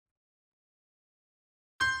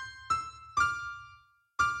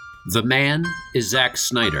The man is Zack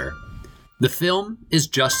Snyder. The film is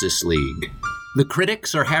Justice League. The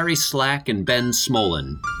critics are Harry Slack and Ben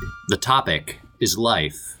Smolin. The topic is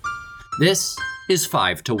life. This is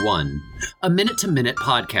 5 to 1, a minute-to-minute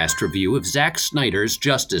podcast review of Zack Snyder's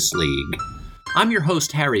Justice League. I'm your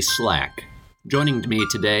host, Harry Slack. Joining me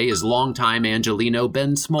today is longtime Angelino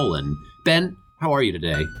Ben Smolin. Ben, how are you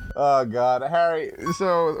today? Oh, God. Harry,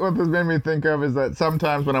 so what this made me think of is that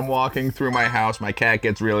sometimes when I'm walking through my house, my cat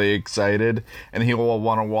gets really excited, and he will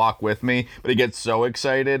want to walk with me, but he gets so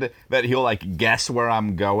excited that he'll, guess where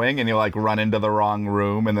I'm going, and he'll, run into the wrong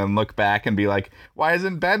room, and then look back and be like, why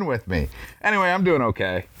isn't Ben with me? Anyway, I'm doing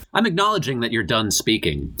okay. I'm acknowledging that you're done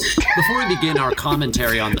speaking. Before we begin our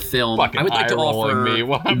commentary on the film, I would like to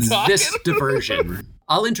offer this diversion.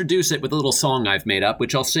 I'll introduce it with a little song I've made up,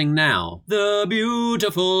 which I'll sing now. The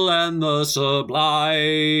beautiful and the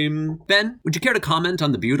sublime. Ben, would you care to comment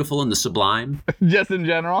on the beautiful and the sublime? Just in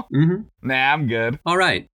general? Mm-hmm. Nah, I'm good. All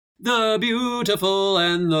right. The beautiful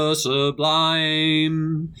and the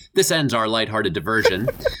sublime. This ends our lighthearted diversion.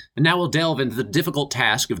 And now we'll delve into the difficult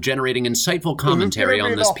task of generating insightful commentary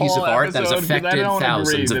on this piece of art that has affected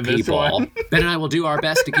thousands of people. Ben and I will do our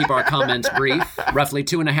best to keep our comments brief, roughly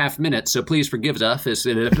 2.5 minutes, so please forgive us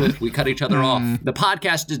if we cut each other off. The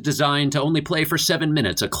podcast is designed to only play for 7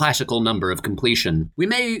 minutes, a classical number of completion. We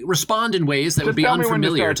may respond in ways that would be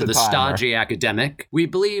unfamiliar to the stodgy academic. We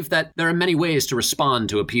believe that there are many ways to respond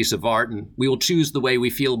to a piece of art, and we will choose the way we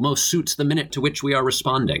feel most suits the minute to which we are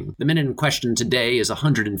responding. The minute in question today is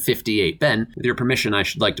 158. Ben, with your permission, I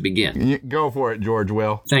should like to begin. Go for it, George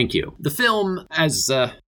Will. Thank you. The film, as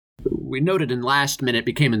we noted in last minute,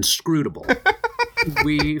 became inscrutable.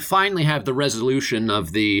 We finally have the resolution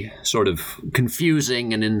of the sort of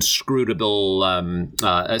confusing and inscrutable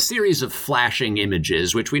a series of flashing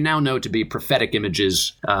images, which we now know to be prophetic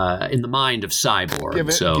images in the mind of Cyborg.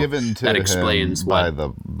 Given to that explains him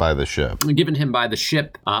by the ship. Given him by the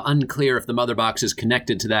ship. Unclear if the mother box is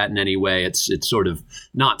connected to that in any way. It's sort of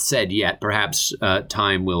not said yet. Perhaps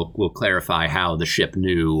time will clarify how the ship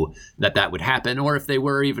knew that would happen, or if they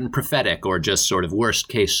were even prophetic or just sort of worst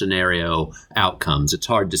case scenario outcomes. It's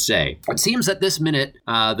hard to say. It seems that this minute,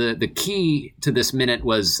 the key to this minute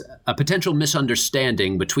was a potential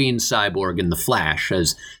misunderstanding between Cyborg and the Flash,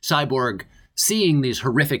 as Cyborg, seeing these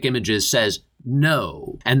horrific images, says,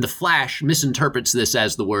 no. And the Flash misinterprets this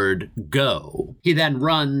as the word go. He then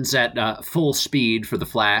runs at full speed for the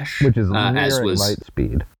Flash. Which is nearing light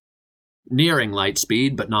speed. Nearing light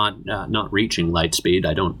speed, but not reaching light speed,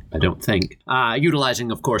 I don't think. Utilizing,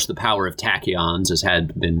 of course, the power of tachyons, as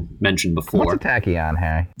had been mentioned before. What's a tachyon,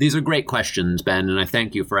 Harry? These are great questions, Ben, and I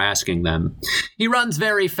thank you for asking them. He runs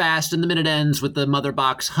very fast, and the minute ends with the mother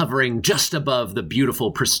box hovering just above the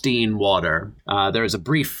beautiful, pristine water. There's a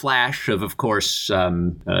brief flash of course,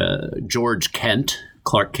 George Kent,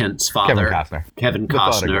 Clark Kent's father. Kevin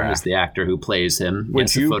Costner is the actor who plays him.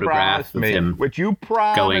 Which you photograph promised of him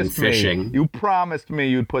going fishing. You promised me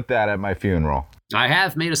you'd put that at my funeral. I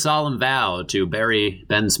have made a solemn vow to bury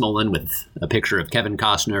Ben Smolin with a picture of Kevin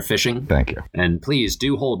Costner fishing. Thank you. And please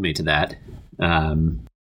do hold me to that.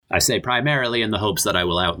 I say primarily in the hopes that I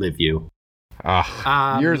will outlive you.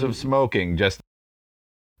 Years of smoking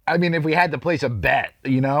if we had to place a bet,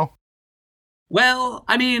 Well,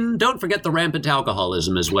 don't forget the rampant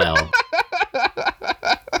alcoholism as well.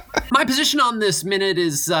 My position on this minute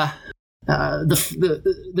is the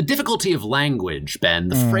difficulty of language, Ben,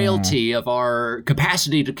 the frailty of our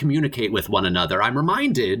capacity to communicate with one another. I'm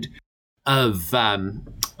reminded of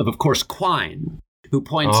course, Quine, who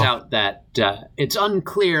points out that it's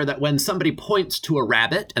unclear that when somebody points to a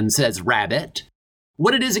rabbit and says rabbit,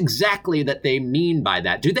 what it is exactly that they mean by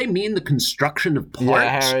that. Do they mean the construction of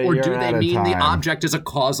parts, Harry, or do they mean the object as a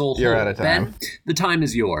causal whole? You're out of time. Ben, the time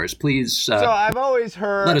is yours. Please so I've always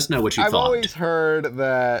heard, let us know what you thought. I've always heard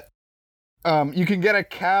that you can get a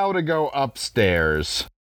cow to go upstairs,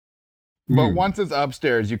 but once it's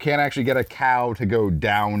upstairs, you can't actually get a cow to go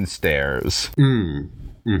downstairs.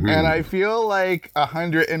 Mm-hmm. And I feel like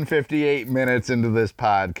 158 minutes into this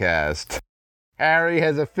podcast, Harry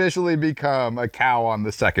has officially become a cow on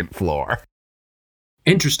the second floor.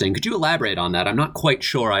 Interesting. Could you elaborate on that? I'm not quite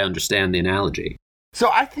sure I understand the analogy. So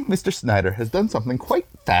I think Mr. Snyder has done something quite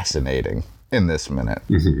fascinating in this minute,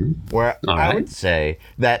 where I would say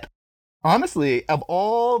that, honestly, of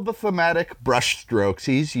all the thematic brushstrokes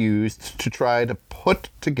he's used to try to put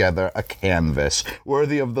together a canvas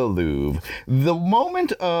worthy of the Louvre, the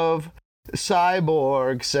moment of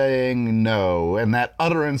Cyborg saying no, and that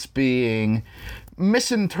utterance being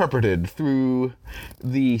misinterpreted through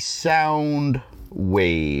the sound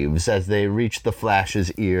waves as they reach the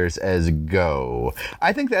Flash's ears as go.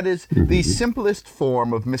 I think that is the simplest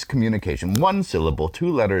form of miscommunication. One syllable,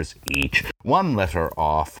 2 letters each, 1 letter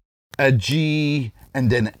off, a G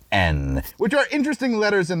and an N, which are interesting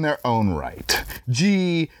letters in their own right.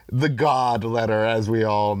 G, the God letter, as we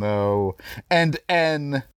all know, and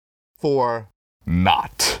N for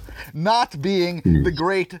not. Not being the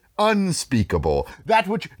great unspeakable, that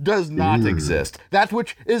which does not exist, that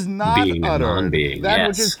which is not being uttered, that yes.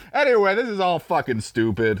 which is... Anyway, this is all fucking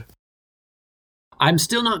stupid. I'm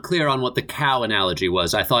still not clear on what the cow analogy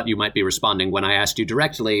was. I thought you might be responding when I asked you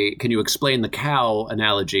directly, can you explain the cow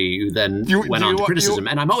analogy? You then went on to criticism.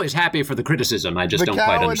 And I'm always happy for the criticism. I just don't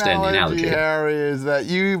quite understand the analogy. The cow analogy, Harry, is that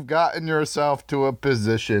you've gotten yourself to a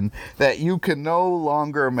position that you can no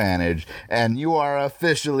longer manage, and you are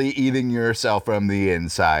officially eating yourself from the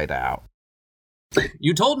inside out.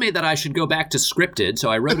 You told me that I should go back to scripted, so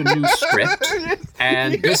I wrote a new script,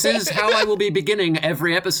 and this is how I will be beginning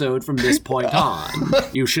every episode from this point on.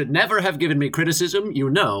 You should never have given me criticism. You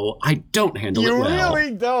know I don't handle it well. You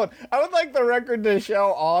really don't. I would like the record to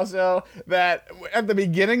show also that at the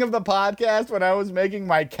beginning of the podcast, when I was making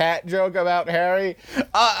my cat joke about Harry,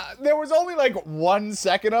 there was only like 1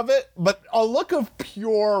 second of it, but a look of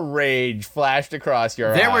pure rage flashed across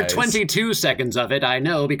your eyes. There were 22 seconds of it, I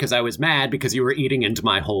know, because I was mad because you were eating into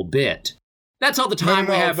my whole bit. That's all the time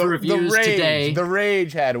we have for reviews today. The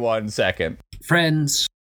rage had 1 second. Friends,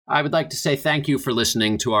 I would like to say thank you for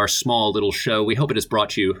listening to our small little show. We hope it has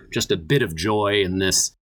brought you just a bit of joy in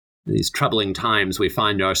these troubling times we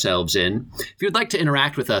find ourselves in. If you'd like to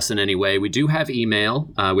interact with us in any way, we do have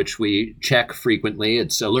email, which we check frequently.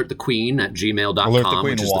 It's alertthequeen@gmail.com, Alert the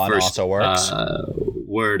Queen which is the first also works.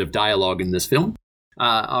 word of dialogue in this film.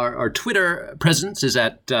 Our Twitter presence is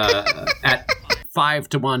at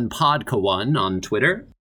 5-to-1 Podca1 on Twitter.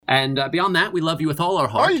 And beyond that, we love you with all our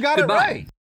heart. Oh, you got Goodbye. it right.